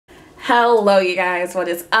Hello you guys, what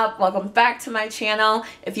is up? Welcome back to my channel.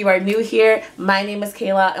 If you are new here, my name is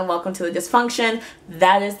Kayla and welcome to the dysfunction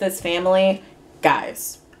that is this family.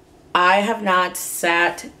 Guys, I have not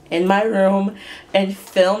sat in my room and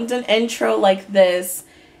filmed an intro like this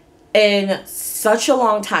in such a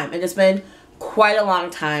long time. It has been quite a long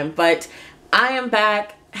time, but I am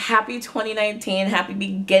back. Happy 2019, happy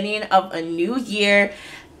beginning of a new year.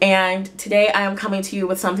 And today I am coming to you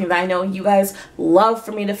with something that I know you guys love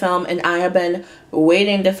for me to film, and I have been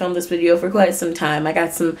waiting to film this video for quite some time. I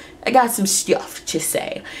got some stuff to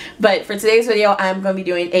say. But for today's video, I'm going to be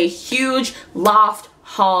doing a huge Loft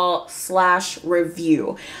haul /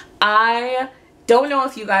 review. I don't know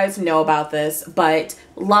if you guys know about this, but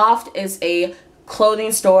Loft is a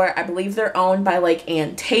clothing store. I believe they're owned by like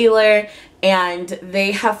Ann Taylor, and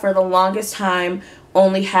they have for the longest time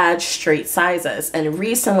only had straight sizes. And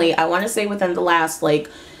recently, I want to say within the last like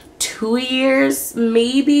 2 years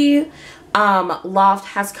maybe, Loft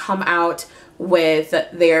has come out with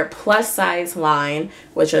their plus size line,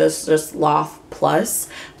 which is just Loft Plus.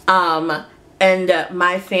 And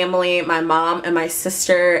my family, my mom and my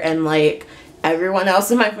sister and like everyone else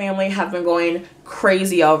in my family have been going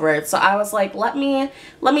crazy over it. So I was like, let me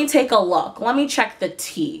take a look. Let me check the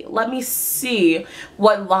tea. Let me see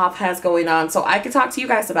what Loft has going on so I can talk to you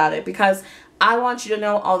guys about it, because I want you to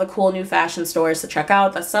know all the cool new fashion stores to check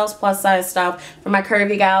out that sells plus size stuff for my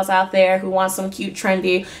curvy gals out there who want some cute,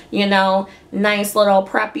 trendy, you know, nice little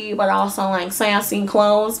preppy but also like sassy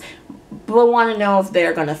clothes, but want to know if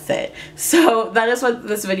they're gonna fit. So that is what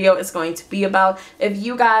this video is going to be about. If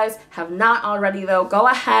you guys have not already though, go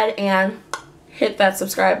ahead and hit that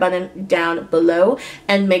subscribe button down below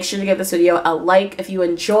and make sure to give this video a like if you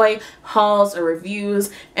enjoy hauls or reviews,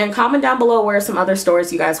 and comment down below where some other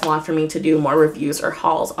stores you guys want for me to do more reviews or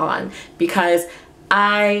hauls on, because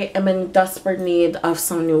I am in desperate need of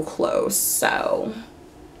some new clothes. So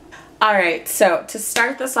alright, so to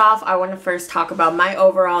start this off, I want to first talk about my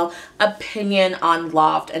overall opinion on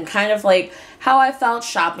Loft and kind of like how I felt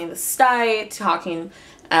shopping the site, talking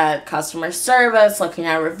at customer service, looking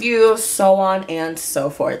at reviews, so on and so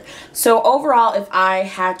forth. So overall, if I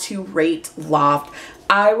had to rate Loft,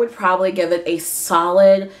 I would probably give it a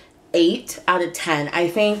solid 8 out of 10. I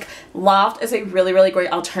think Loft is a really great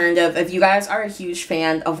alternative if you guys are a huge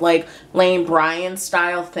fan of like Lane Bryant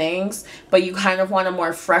style things, but you kind of want a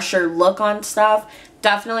more fresher look on stuff.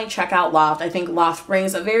 Definitely check out Loft. I think Loft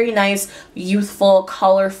brings a very nice, youthful,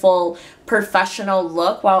 colorful, professional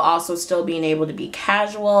look while also still being able to be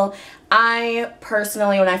casual. I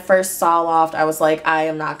personally, when I first saw Loft, I was like, I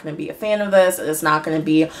am not going to be a fan of this. It is not going to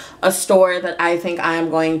be a store that I think I am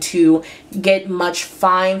going to get much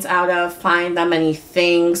finds out of, find that many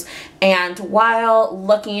things. And while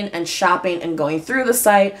looking and shopping and going through the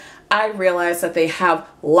site, I realized that they have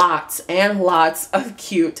lots and lots of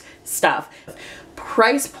cute stuff.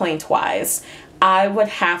 Price point wise, I would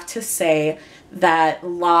have to say that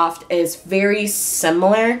Loft is very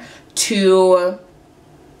similar to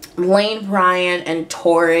Lane Bryant and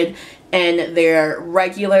Torrid in their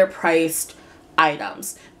regular priced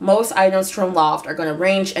items. Most items from Loft are going to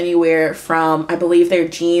range anywhere from, I believe their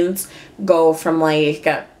jeans go from like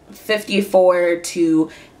 $54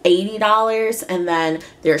 to $80, and then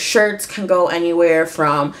their shirts can go anywhere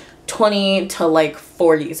from $20 to like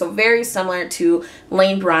 $40. So very similar to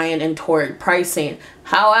Lane Bryant and Torrid pricing.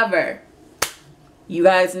 However, you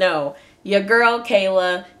guys know your girl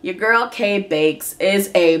Kayla, your girl K Bakes is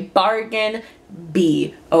a bargain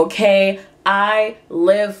bee, okay? I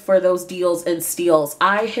live for those deals and steals.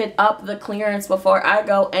 I hit up the clearance before I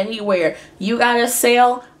go anywhere. You got a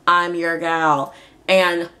sale, I'm your gal.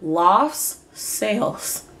 And Loft's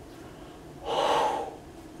sales,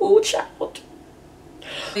 ooh child,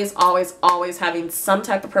 is always having some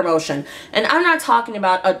type of promotion. And I'm not talking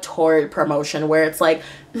about a Torrid promotion where it's like,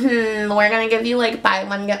 we're gonna give you like buy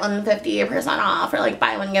one get one 50% off, or like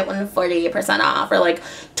buy one get one 40% off, or like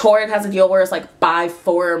Torrid has a deal where it's like buy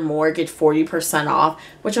 4 or more get 40% off,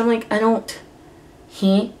 which I'm like, I don't,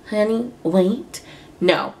 honey, wait.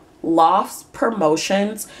 No, Loft's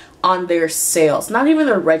promotions on their sales, not even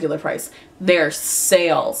their regular price, their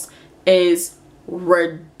sales is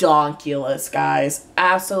redonkulous, guys.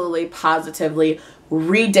 Absolutely, positively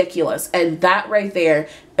ridiculous. And that right there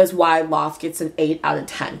is why Loft gets an 8 out of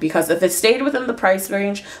 10. Because if it stayed within the price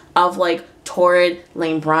range of like Torrid,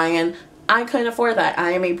 Lane Bryant, I couldn't afford that.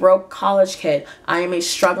 I am a broke college kid. I am a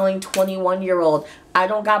struggling 21-year-old. I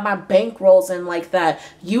don't got my bankrolls in like that.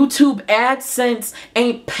 YouTube AdSense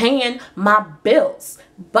ain't paying my bills.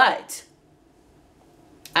 But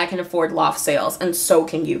I can afford Loft sales, and so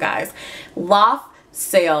can you guys. Loft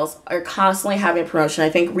sales are constantly having promotion. I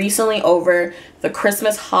think recently over the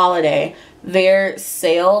Christmas holiday, their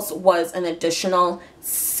sales was an additional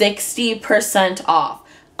 60% off.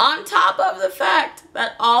 On top of the fact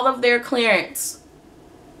that all of their clearance.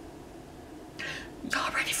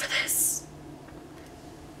 Y'all ready for this?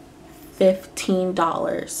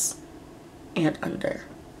 $15 and under.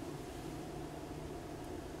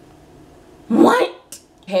 What?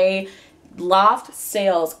 Hey, Loft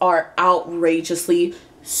sales are outrageously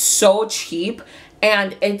so cheap,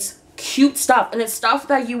 and it's cute stuff, and it's stuff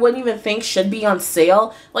that you wouldn't even think should be on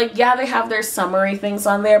sale. Like, yeah, they have their summery things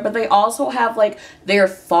on there, but they also have like their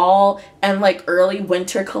fall and like early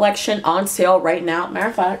winter collection on sale right now. Matter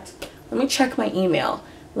of fact, let me check my email.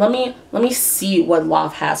 Let me see what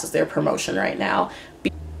Loft has as their promotion right now.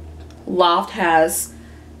 Loft has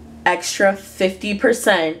extra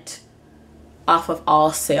 50% off of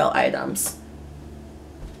all sale items.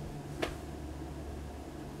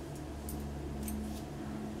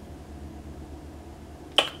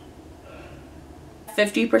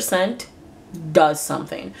 $50 does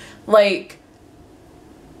something. Like,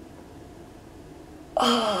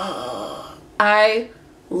 I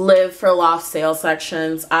live for Loft sale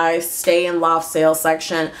sections. I stay in Loft sale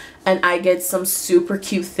section, and I get some super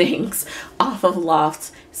cute things off of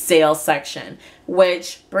Loft's sale section,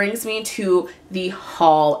 which brings me to the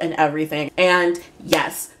haul and everything. And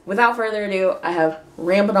yes, without further ado, I have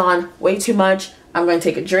rambled on way too much. I'm going to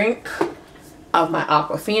take a drink of my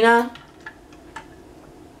Aquafina.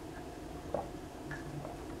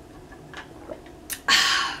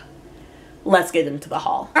 Let's get into the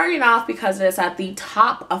haul. Starting off, because it is at the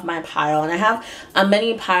top of my pile, and I have a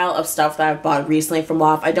mini pile of stuff that I've bought recently from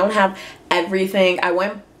Loft. I don't have everything. I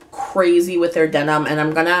went crazy with their denim, and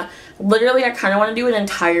I'm gonna literally, I kind of want to do an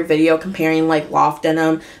entire video comparing like Loft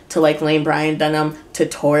denim to like Lane Bryant denim to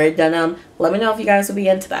Torrid denim. Let me know if you guys would be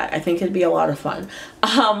into that. I think it'd be a lot of fun.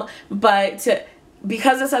 But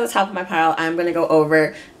because it's at the top of my pile, I'm going to go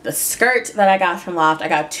over the skirt that I got from Loft. I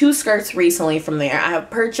got 2 skirts recently from there. I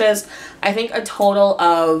have purchased, I think, a total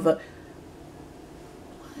of 1,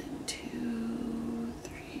 2,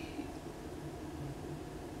 3,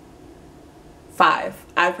 5.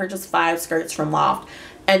 I purchased 5 skirts from Loft.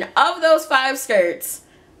 And of those 5 skirts,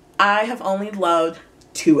 I have only loved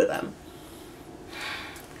 2 of them.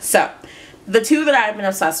 So, the 2 that I've been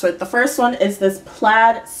obsessed with, the first one is this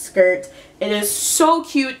plaid skirt. It is so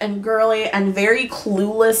cute and girly and very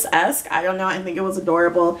Clueless-esque. I don't know, I think it was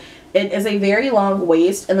adorable. It is a very long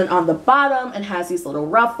waist, and then on the bottom it has these little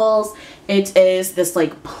ruffles. It is this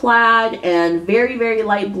like plaid and very, very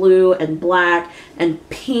light blue and black and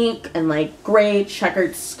pink and like gray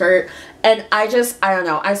checkered skirt. And I don't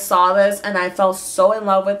know, I saw this and I fell so in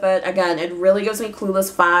love with it. Again, it really gives me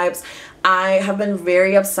Clueless vibes. I have been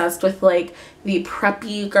very obsessed with like the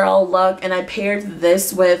preppy girl look, and I paired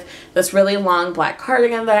this with this really long black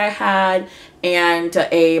cardigan that I had and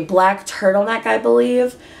a black turtleneck, I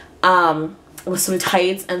believe, with some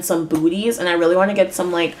tights and some booties. And I really want to get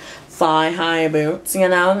some like thigh-high boots, you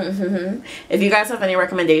know. If you guys have any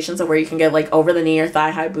recommendations of where you can get like over the knee or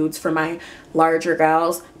thigh-high boots for my larger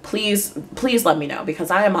gals, please let me know,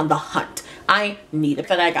 because I am on the hunt. I need it.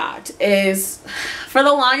 That I got is, for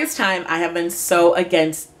the longest time, I have been so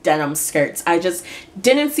against denim skirts. I just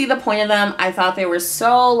didn't see the point of them. I thought they were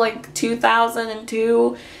so like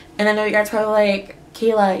 2002, and I know you guys are probably like,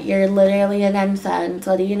 Kayla, you're literally an infant,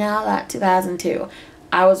 so do you know that 2002?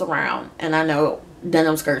 I was around, and I know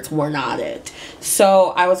denim skirts were not it. So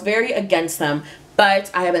I was very against them.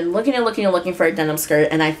 But I have been looking and looking and looking for a denim skirt,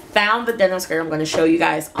 and I found the denim skirt I'm going to show you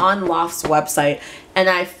guys on Loft's website, and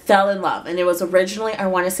I fell in love. And it was originally, I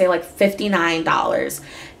want to say, like $59,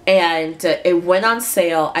 and it went on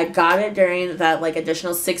sale. I got it during that like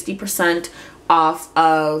additional 60% off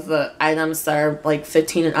of items that are like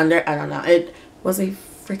 15 and under. I don't know. It was a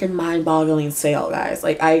freaking mind-boggling sale, guys.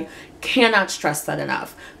 Like, I cannot stress that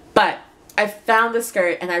enough. But I found the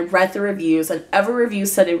skirt and I read the reviews, and every review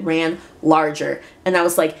said it ran larger, and I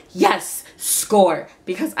was like, yes, score,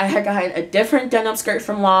 because I had gotten a different denim skirt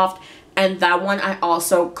from Loft, and that one I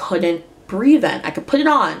also couldn't breathe in. I could put it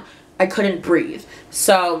on, I couldn't breathe.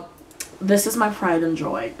 So this is my pride and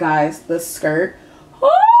joy, guys. This skirt,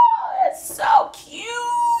 oh, it's so cute.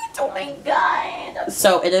 Oh my god.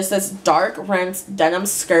 So it is this dark rinse denim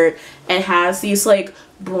skirt. It has these like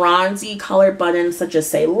bronzy colored buttons that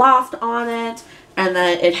just say Loft on it, and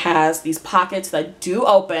then it has these pockets that do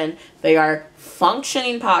open. They are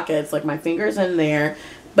functioning pockets, like my fingers in there,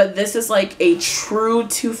 but this is like a true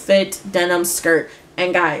to fit denim skirt.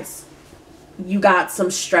 And guys, you got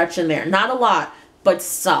some stretch in there, not a lot, but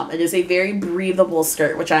some. It is a very breathable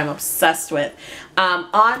skirt, which I'm obsessed with.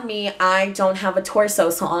 On me, I don't have a torso,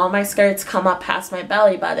 so all my skirts come up past my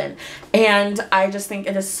belly button. And I just think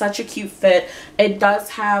it is such a cute fit. It does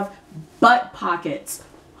have butt pockets,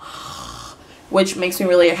 which makes me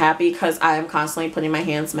really happy because I am constantly putting my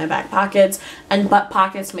hands in my back pockets, and butt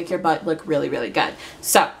pockets make your butt look really, really good.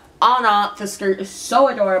 So all in all, the skirt is so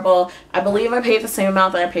adorable. I believe I paid the same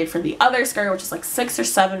amount that I paid for the other skirt, which is like $6 or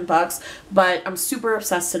 $7, but I'm super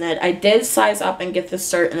obsessed in it. I did size up and get this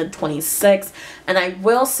skirt in a 26, and I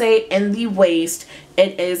will say in the waist,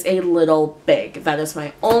 it is a little big. That is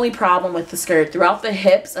my only problem with the skirt. Throughout the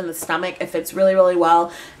hips and the stomach, it fits really, really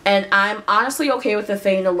well, and I'm honestly okay with it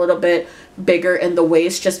fitting a little bit bigger in the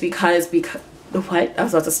waist just because what? I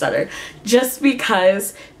was about to stutter. Just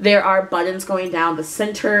because there are buttons going down the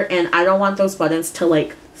center, and I don't want those buttons to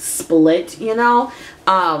like split, you know?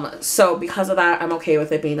 So because of that, I'm okay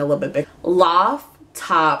with it being a little bit big. Loft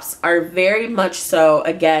tops are very much so,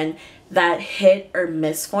 again, that hit or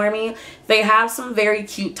miss for me. They have some very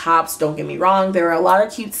cute tops, don't get me wrong. There are a lot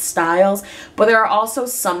of cute styles, but there are also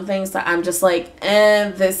some things that I'm just like,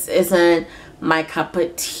 this isn't my cup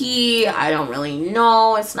of tea. I don't really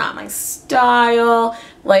know. It's not my style.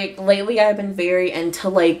 Like lately I've been very into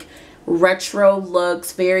like retro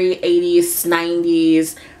looks, very 80s,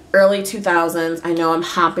 90s, early 2000s. I know I'm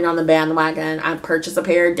hopping on the bandwagon. I purchased a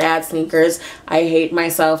pair of dad sneakers. I hate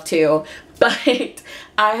myself too. But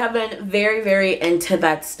I have been very, very into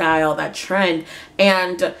that style, that trend.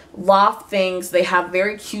 And Loft things, they have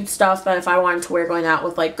very cute stuff that if I wanted to wear going out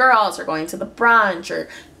with like girls or going to the brunch or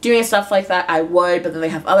doing stuff like that, I would. But then they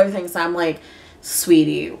have other things that I'm like,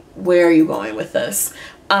 sweetie, where are you going with this?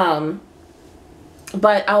 But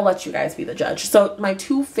I'll let you guys be the judge. So my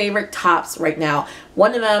two favorite tops right now,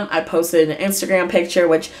 one of them I posted an Instagram picture,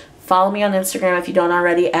 which follow me on Instagram if you don't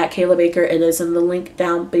already, at Kayla Baker. It is in the link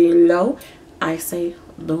down below. I say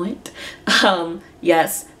do it.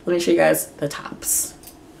 Yes, let me show you guys the tops.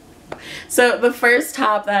 So the first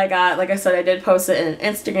top that I got, like I said, I did post it in an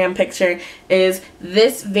Instagram picture, is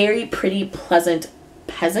this very pretty peasant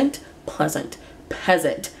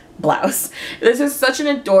blouse. This is such an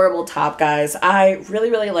adorable top, guys. I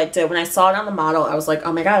really, really liked it. When I saw it on the model, I was like,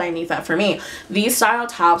 oh my god, I need that for me. These style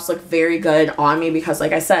tops look very good on me because,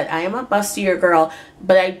 like I said, I am a bustier girl,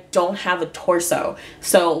 but I don't have a torso.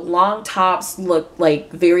 So long tops look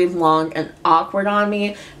like very long and awkward on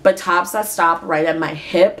me, but tops that stop right at my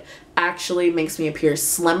hip actually makes me appear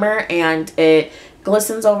slimmer, and it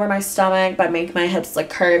glistens over my stomach by making my hips look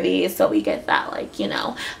curvy, so we get that, like, you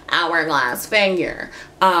know, hourglass figure.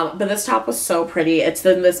 But this top was so pretty. It's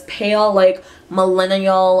in this pale, like,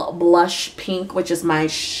 millennial blush pink, which is my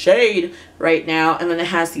shade right now, and then it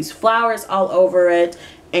has these flowers all over it,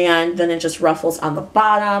 and then it just ruffles on the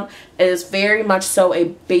bottom. It is very much so a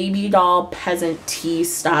baby doll peasant tee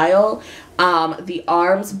style. The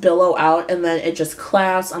arms billow out, and then it just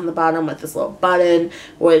clasps on the bottom with this little button,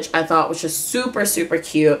 which I thought was just super, super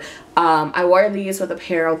cute. I wore these with a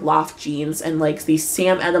pair of Loft jeans and like these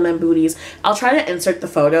Sam Edelman booties. I'll try to insert the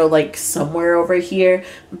photo like somewhere over here,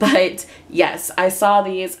 but yes, I saw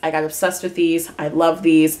these. I got obsessed with these. I love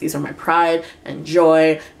these. These are my pride and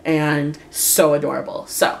joy, and so adorable.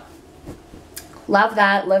 So love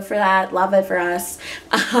that, live for that, love it for us.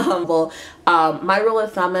 My rule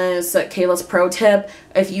of thumb is, Kayla's pro tip,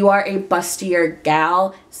 if you are a bustier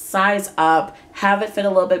gal, size up, have it fit a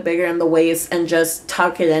little bit bigger in the waist, and just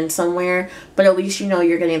tuck it in somewhere. But at least you know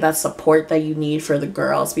you're getting that support that you need for the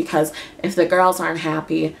girls, because if the girls aren't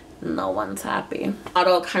happy, no one's happy.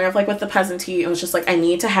 Model, kind of like with the peasant tee, it was just like, I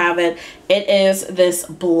need to have it. It is this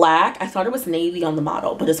black, I thought it was navy on the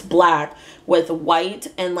model, but it's black with white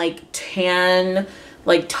and like tan,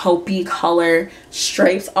 like taupey color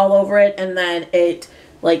stripes all over it, and then it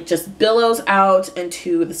like just billows out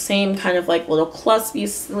into the same kind of like little cluspy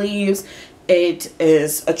sleeves. It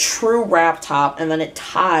is a true wrap top, and then it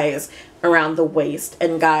ties around the waist,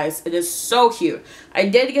 and guys, it is so cute. I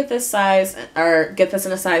did get this size, or get this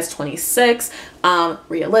in a size 26.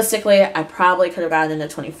 Realistically, I probably could have gotten in a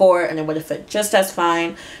 24 and it would have fit just as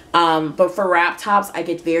fine. But for wrap tops, I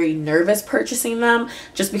get very nervous purchasing them,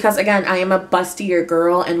 just because, again, I am a bustier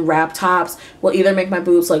girl, and wrap tops will either make my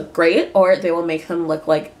boobs look great or they will make them look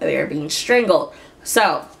like they're being strangled.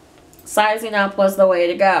 So sizing up was the way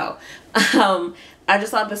to go. I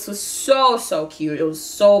just thought this was so, so cute. It was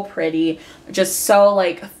so pretty, just so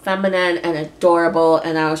like feminine and adorable,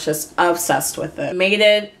 and I was just obsessed with it. Made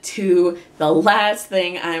it to the last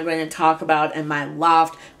thing I'm going to talk about in my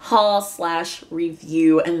Loft haul slash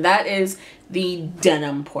review, and that is the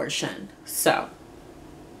denim portion. So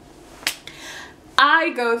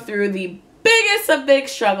I go through the biggest of big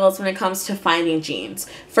struggles when it comes to finding jeans.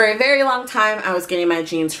 For a very long time, I was getting my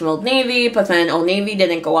jeans from Old Navy, but then Old Navy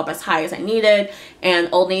didn't go up as high as I needed, and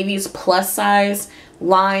Old Navy's plus size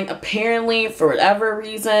line, apparently, for whatever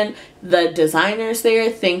reason, the designers there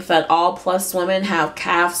think that all plus women have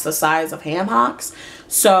calves the size of ham hocks.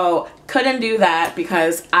 So couldn't do that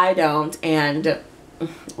because I don't, and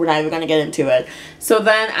we're not even going to get into it. So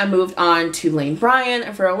then I moved on to Lane Bryant,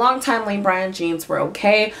 and for a long time Lane Bryant jeans were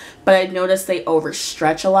okay, but I noticed they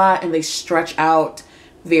overstretch a lot and they stretch out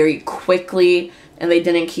very quickly, and they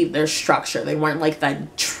didn't keep their structure. They weren't like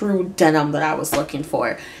that true denim that I was looking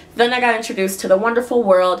for. Then I got introduced to the wonderful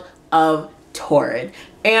world of Torrid,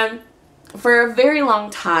 and for a very long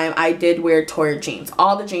time I did wear Torrid jeans.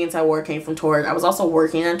 All the jeans I wore came from Torrid. I was also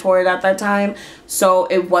working in Torrid at that time, so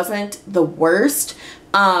it wasn't the worst.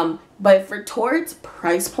 But for Torrid's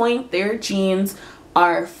price point, their jeans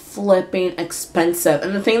are flipping expensive.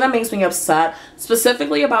 And the thing that makes me upset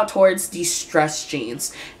specifically about Torrid's distressed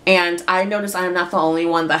jeans, and I notice I am not the only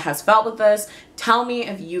one that has felt with this. Tell me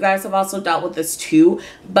if you guys have also dealt with this too.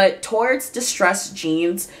 But Torrid's distressed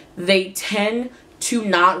jeans, they tend to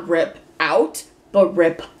not rip out but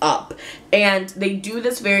rip up, and they do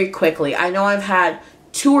this very quickly. I know I've had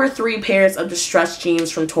 2 or 3 pairs of distressed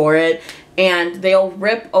jeans from Torrid, and they'll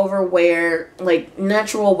rip over wear, like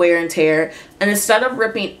natural wear and tear, and instead of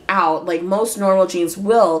ripping out like most normal jeans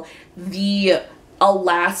will, the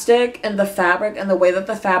elastic and the fabric and the way that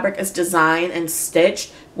the fabric is designed and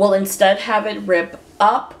stitched will instead have it rip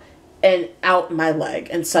up and out my leg.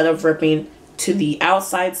 Instead of ripping to the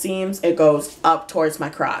outside seams, it goes up towards my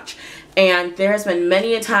crotch. And there's been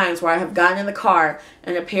many a times where I have gotten in the car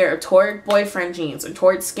in a pair of Torrid boyfriend jeans or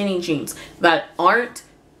Torrid skinny jeans that aren't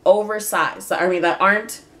oversized, I mean that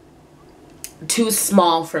aren't too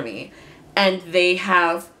small for me, and they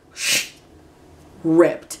have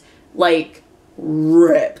ripped, like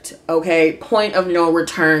ripped, okay, point of no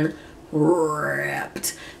return,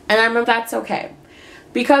 ripped. And I remember that's okay,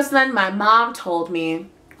 because then my mom told me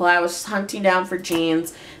while I was hunting down for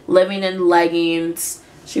jeans, living in leggings,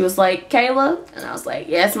 she was like, Kayla, and I was like,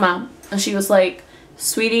 yes mom, and she was like,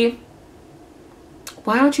 sweetie,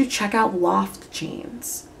 why don't you check out Loft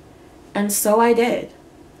jeans? And so I did,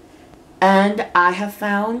 and I have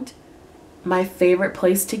found my favorite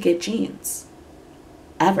place to get jeans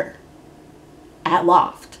ever, at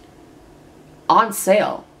Loft, on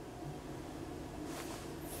sale.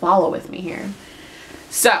 Follow with me here.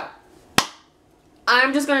 So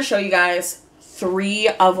I'm just gonna show you guys 3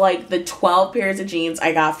 of like the 12 pairs of jeans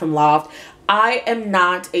I got from Loft. I am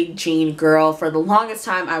not a jean girl. For the longest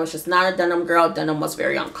time, I was just not a denim girl. Denim was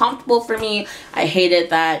very uncomfortable for me. I hated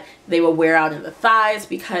that they would wear out in the thighs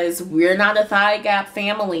because we're not a thigh gap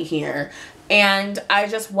family here. And I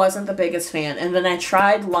just wasn't the biggest fan. And then I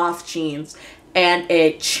tried Loft jeans and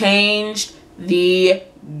it changed the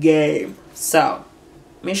game. So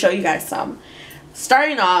let me show you guys some.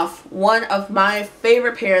 Starting off, one of my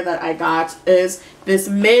favorite pair that I got is this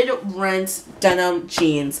mid-rinse denim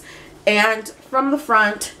jeans. And from the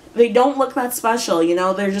front, they don't look that special, you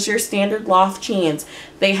know, they're just your standard Loft jeans.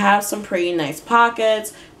 They have some pretty nice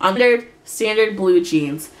pockets on their standard blue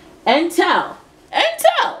jeans. Until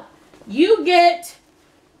you get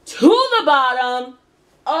to the bottom,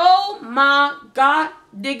 oh my god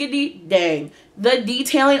diggity dang. The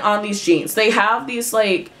detailing on these jeans, they have these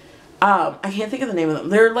like, I can't think of the name of them.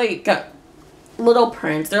 They're like little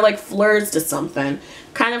prints. They're like fleurs to something.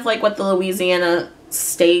 Kind of like what the Louisiana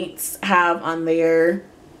states have on their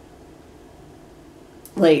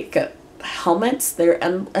like helmets. Their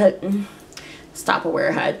stop a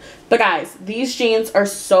wear head. But guys, these jeans are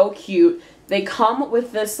so cute. They come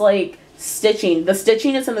with this like stitching. The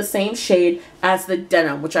stitching is in the same shade as the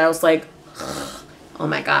denim, which I was like, oh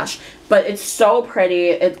my gosh. But it's so pretty.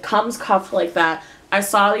 It comes cuffed like that. I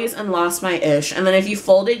saw these and lost my ish. And then if you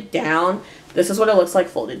fold it down, this is what it looks like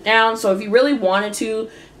folded down. So if you really wanted to,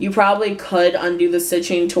 you probably could undo the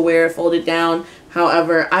stitching to wear it folded down.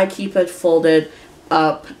 However, I keep it folded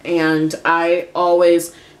up, and I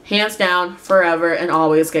always, hands down, forever and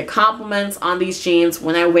always get compliments on these jeans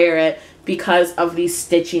when I wear it because of the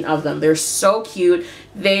stitching of them. They're so cute.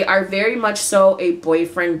 They are very much so a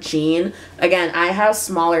boyfriend jean. Again, I have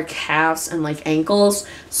smaller calves and like ankles,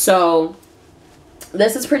 so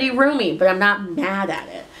this is pretty roomy, but I'm not mad at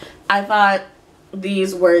it. I thought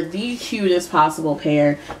these were the cutest possible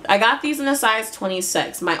pair. I got these in a size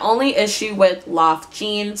 26. My only issue with Loft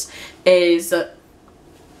jeans is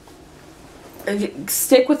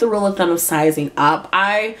stick with the rule of thumb of sizing up.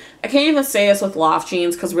 I can't even say this with Loft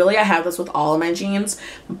jeans because really I have this with all of my jeans,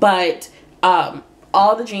 but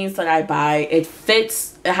all the jeans that I buy, it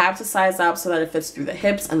fits, I have to size up so that it fits through the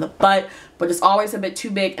hips and the butt, but it's always a bit too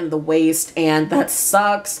big in the waist, and that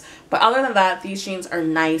sucks. But other than that, these jeans are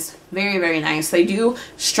nice, very, very nice. They do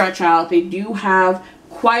stretch out. They do have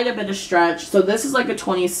quite a bit of stretch. So this is like a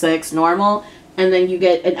 26 normal, and then you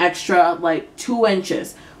get an extra like 2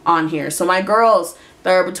 inches on here. So my girls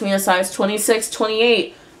that are between a size 26,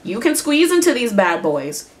 28, you can squeeze into these bad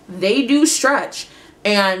boys. They do stretch,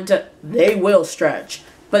 and they will stretch,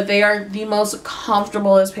 but they are the most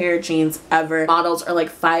comfortablest pair of jeans ever. Models are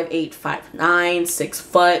like 5'8", 5'9", 6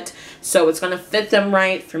 foot, so it's gonna fit them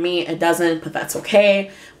right. For me, it doesn't, but that's okay.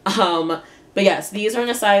 But yes, these are in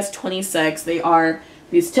a size 26. They are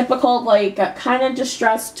these typical like kind of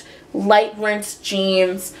distressed light rinsed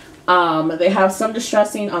jeans. They have some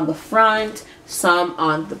distressing on the front, some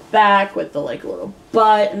on the back with the like little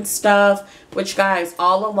butt and stuff, which guys,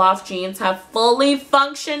 all the Loft jeans have fully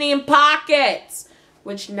functioning pockets,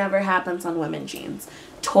 which never happens on women's jeans.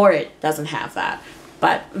 Torrid doesn't have that,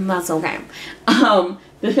 but that's okay.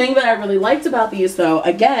 The thing that I really liked about these though,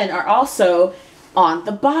 again, are also on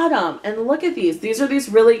the bottom. And look at these. These are these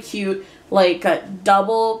really cute like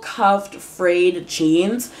double cuffed frayed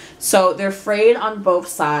jeans. So they're frayed on both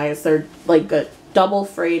sides. They're like double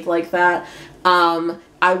frayed like that.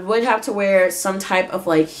 I would have to wear some type of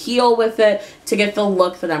like heel with it to get the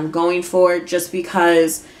look that I'm going for, just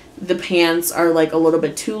because the pants are like a little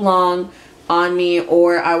bit too long on me,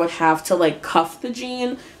 or I would have to like cuff the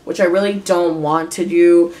jean, which I really don't want to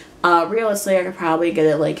do. Realistically, I could probably get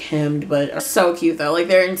it like hemmed, but so cute though. Like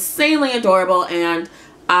they're insanely adorable, and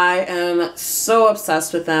I am so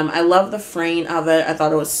obsessed with them. I love the frame of it. I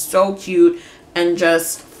thought it was so cute and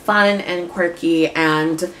just fun and quirky,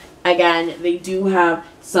 and again, they do have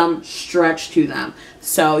some stretch to them.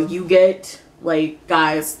 So you get, like,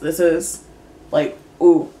 guys, this is, like,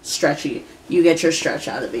 ooh, stretchy. You get your stretch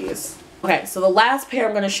out of these. Okay, so the last pair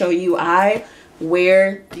I'm going to show you, I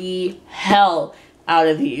wear the hell out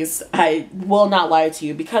of these. I will not lie to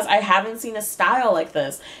you, because I haven't seen a style like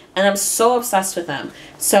this, and I'm so obsessed with them.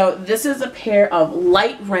 So this is a pair of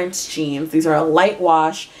light rinse jeans. These are a light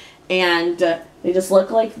wash, and they just look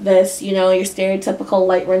like this, you know, your stereotypical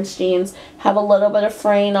light rinse jeans. Have a little bit of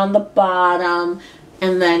fraying on the bottom.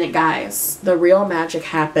 And then, guys, the real magic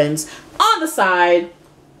happens on the side.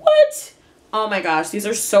 What? Oh my gosh, these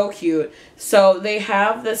are so cute. So they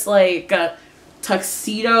have this like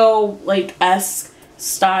tuxedo like esque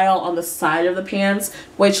style on the side of the pants,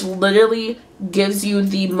 which literally gives you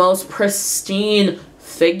the most pristine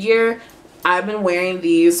figure. I've been wearing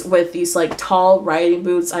these with these like tall riding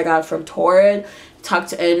boots I got from Torrid,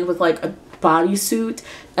 tucked in with like a bodysuit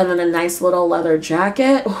and then a nice little leather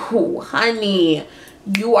jacket. Oh, honey,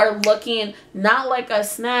 you are looking not like a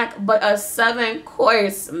snack, but a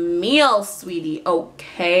 7-course meal, sweetie.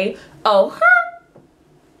 Okay. Oh,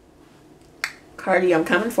 Cardi, I'm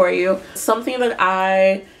coming for you. Something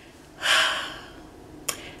that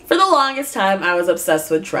for the longest time, I was obsessed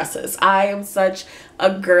with dresses. I am such a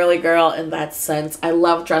girly girl in that sense. I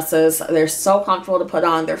love dresses. They're so comfortable to put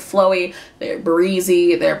on. They're flowy, they're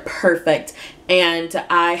breezy, they're perfect. And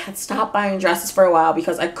I had stopped buying dresses for a while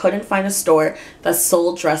because I couldn't find a store that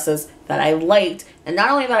sold dresses that I liked. And not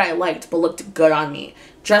only that I liked, but looked good on me.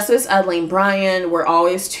 Dresses at Lane Bryant were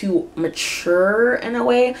always too mature in a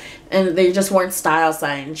way, and they just weren't styles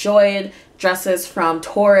that I enjoyed. Dresses from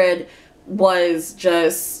Torrid was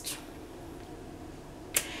just,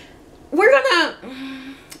 we're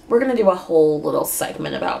gonna do a whole little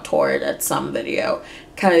segment about Torrid at some video,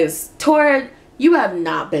 because Torrid, you have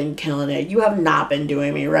not been killing it. You have not been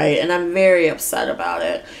doing me right, and I'm very upset about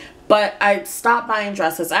it. But I stopped buying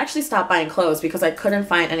dresses. I actually stopped buying clothes because I couldn't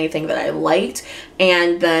find anything that I liked.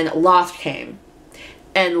 And then Loft came.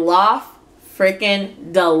 And Loft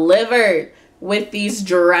freaking delivered with these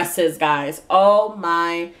dresses, guys. Oh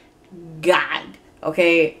my God.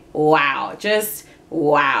 Okay. Wow. Just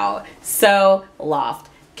wow. So Loft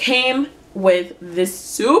came with this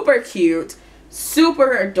super cute,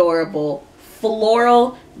 super adorable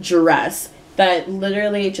floral dress that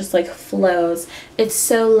literally just like flows. It's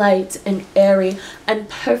so light and airy and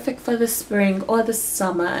perfect for the spring or the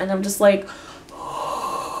summer, and I'm just like,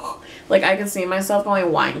 oh, like I can see myself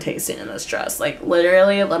going wine tasting in this dress. Like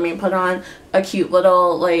literally, let me put on a cute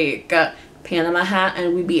little like Panama hat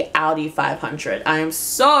and we'd be Audi 500. I am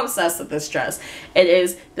so obsessed with this dress. It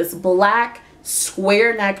is this black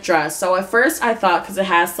square neck dress. So at first I thought, because it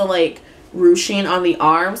has the like ruching on the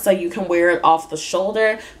arm so you can wear it off the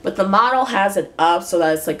shoulder, but the model has it up so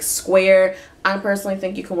that it's like square. I personally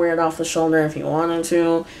think you can wear it off the shoulder if you wanted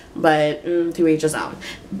to, but to each his own.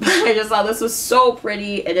 But I just thought this was so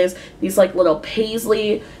pretty. It is these like little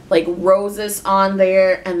paisley like roses on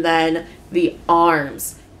there, and then the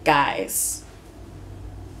arms, guys.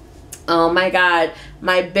 Oh my god,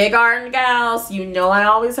 my big arm gals, you know I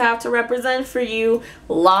always have to represent for you.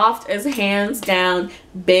 Loft is hands down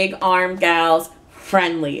big arm gals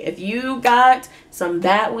friendly. If you got some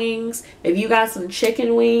bat wings, if you got some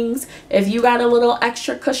chicken wings, if you got a little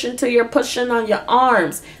extra cushion to your pushing on your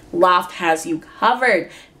arms, Loft has you covered.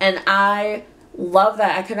 And I love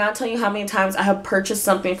that. I cannot tell you how many times I have purchased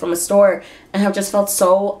something from a store and have just felt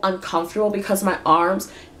so uncomfortable because my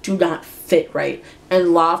arms do not fit right,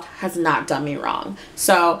 and Loft has not done me wrong.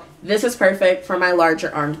 So this is perfect for my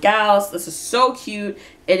larger armed gals. This is so cute.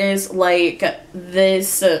 It is like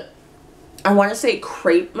this I want to say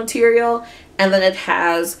crepe material, and then it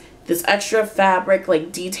has this extra fabric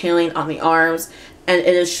like detailing on the arms, and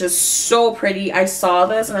it is just so pretty. I saw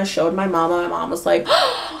this and I showed my mama. My mom was like,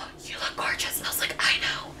 oh, you look gorgeous. And I was like, I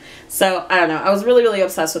know. So I don't know, I was really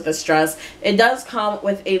obsessed with this dress. It does come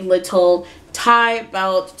with a little tie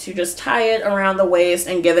belt to just tie it around the waist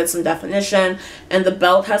and give it some definition, and the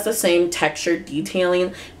belt has the same texture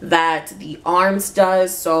detailing that the arms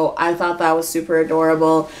does, so I thought that was super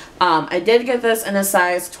adorable. I did get this in a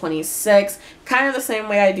size 26, kind of the same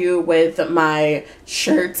way I do with my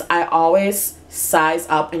shirts. I always size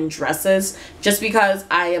up in dresses just because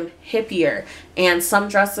I am hippier, and some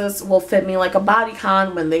dresses will fit me like a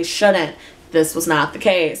bodycon when they shouldn't. This was not the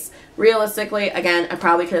case. Realistically, again, I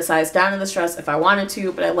probably could have sized down in this dress if I wanted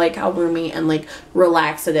to, but I like how roomy and like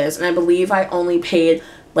relaxed it is. And I believe I only paid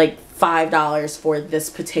like $5 for this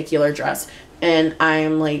particular dress, and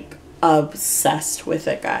I'm like obsessed with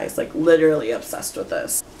it, guys. Like literally obsessed with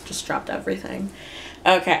this. Just dropped everything.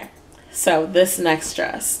 Okay, so this next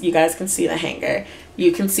dress, you guys can see the hanger.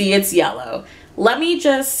 You can see it's yellow. Let me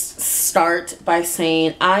just start by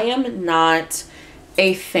saying I am not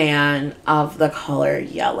a fan of the color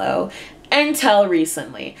yellow until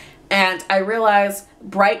recently, and I realized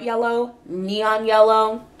bright yellow, neon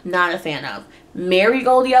yellow, not a fan of.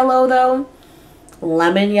 Marigold yellow though,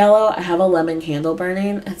 lemon yellow, I have a lemon candle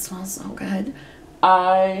burning, it smells so good.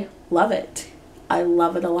 I love it. I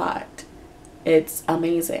love it a lot. It's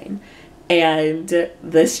amazing. And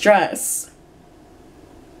this dress,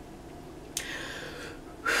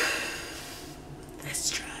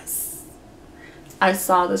 I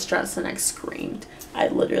saw this dress and I screamed. I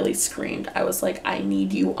literally screamed. I was like, I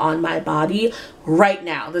need you on my body right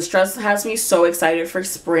now. This dress has me so excited for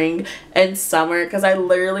spring and summer because I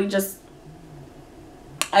literally just,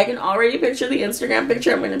 I can already picture the Instagram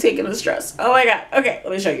picture I'm going to take in this dress. Oh my god. Okay,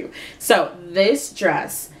 let me show you. So this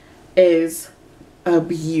dress is a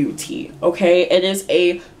beauty, okay? It is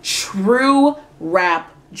a true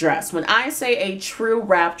wrap dress. When I say a true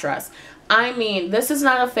wrap dress, I mean, this is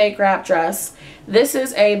not a fake wrap dress. This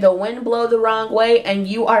is the wind blow the wrong way and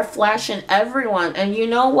you are flashing everyone. And you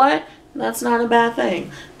know what? That's not a bad thing.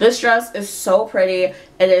 This dress is so pretty.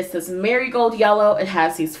 It is this marigold yellow. It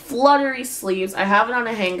has these fluttery sleeves. I have it on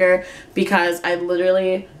a hanger because I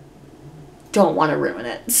literally don't want to ruin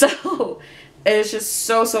it. So it's just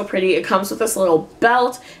so pretty. It comes with this little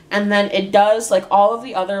belt, and then it does like all of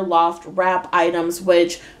the other Loft wrap items,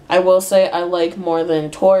 which I will say I like more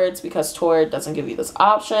than Torrid's because Torrid doesn't give you this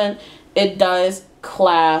option. It does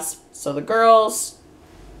clasp, so the girls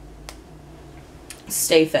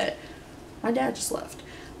stay fit. My dad just left.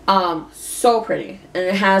 So pretty, and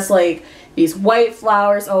it has like these white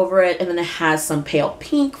flowers over it, and then it has some pale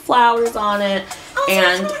pink flowers on it,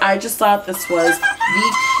 and I just thought this was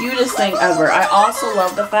the cutest thing ever. I also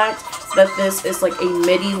love the fact that this is like a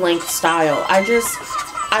midi length style.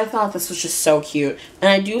 I thought this was just so cute, and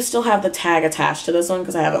I do still have the tag attached to this one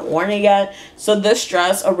because I haven't worn it yet. So this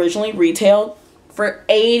dress originally retailed for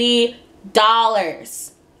 $80.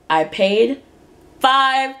 I paid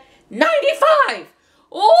 $5.95.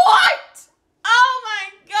 What? Oh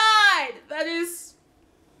my god, that is,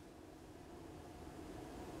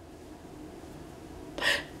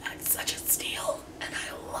 that's such a steal, and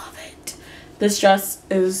I love it. This dress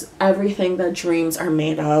is everything that dreams are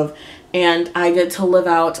made of, and I get to live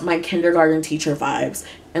out my kindergarten teacher vibes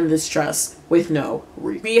in this dress with no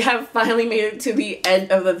regrets. We have finally made it to the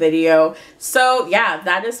end of the video. So yeah,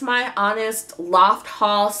 that is my honest Loft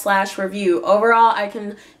haul / review. Overall, I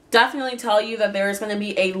can definitely tell you that there is going to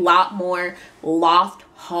be a lot more Loft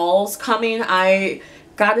hauls coming. I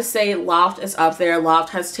gotta say, Loft is up there. Loft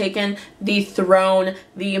has taken the throne,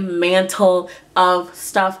 the mantle of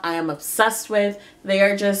stuff I am obsessed with. They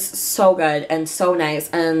are just so good and so nice,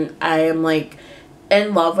 and I am like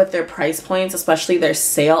in love with their price points, especially their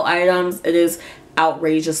sale items. It is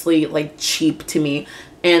outrageously like cheap to me,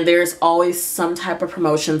 and there's always some type of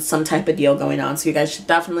promotion, some type of deal going on, so you guys should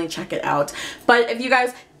definitely check it out. But if you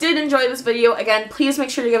guys did enjoy this video, again, please make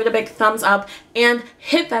sure to give it a big thumbs up and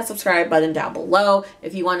hit that subscribe button down below.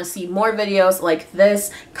 If you want to see more videos like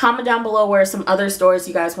this, comment down below where some other stores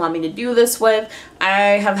you guys want me to do this with.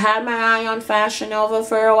 I have had my eye on Fashion Nova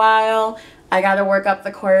for a while. I gotta work up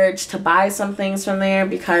the courage to buy some things from there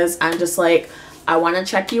because I'm just like, I want to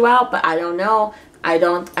check you out, but I don't know. I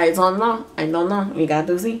don't know. We got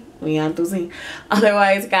to see.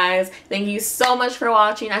 Otherwise, guys, thank you so much for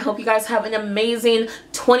watching. I hope you guys have an amazing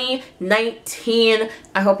 2019.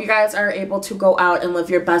 I hope you guys are able to go out and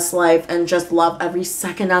live your best life and just love every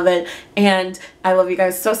second of it. And I love you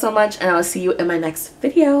guys so, so much, and I'll see you in my next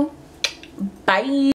video. Bye.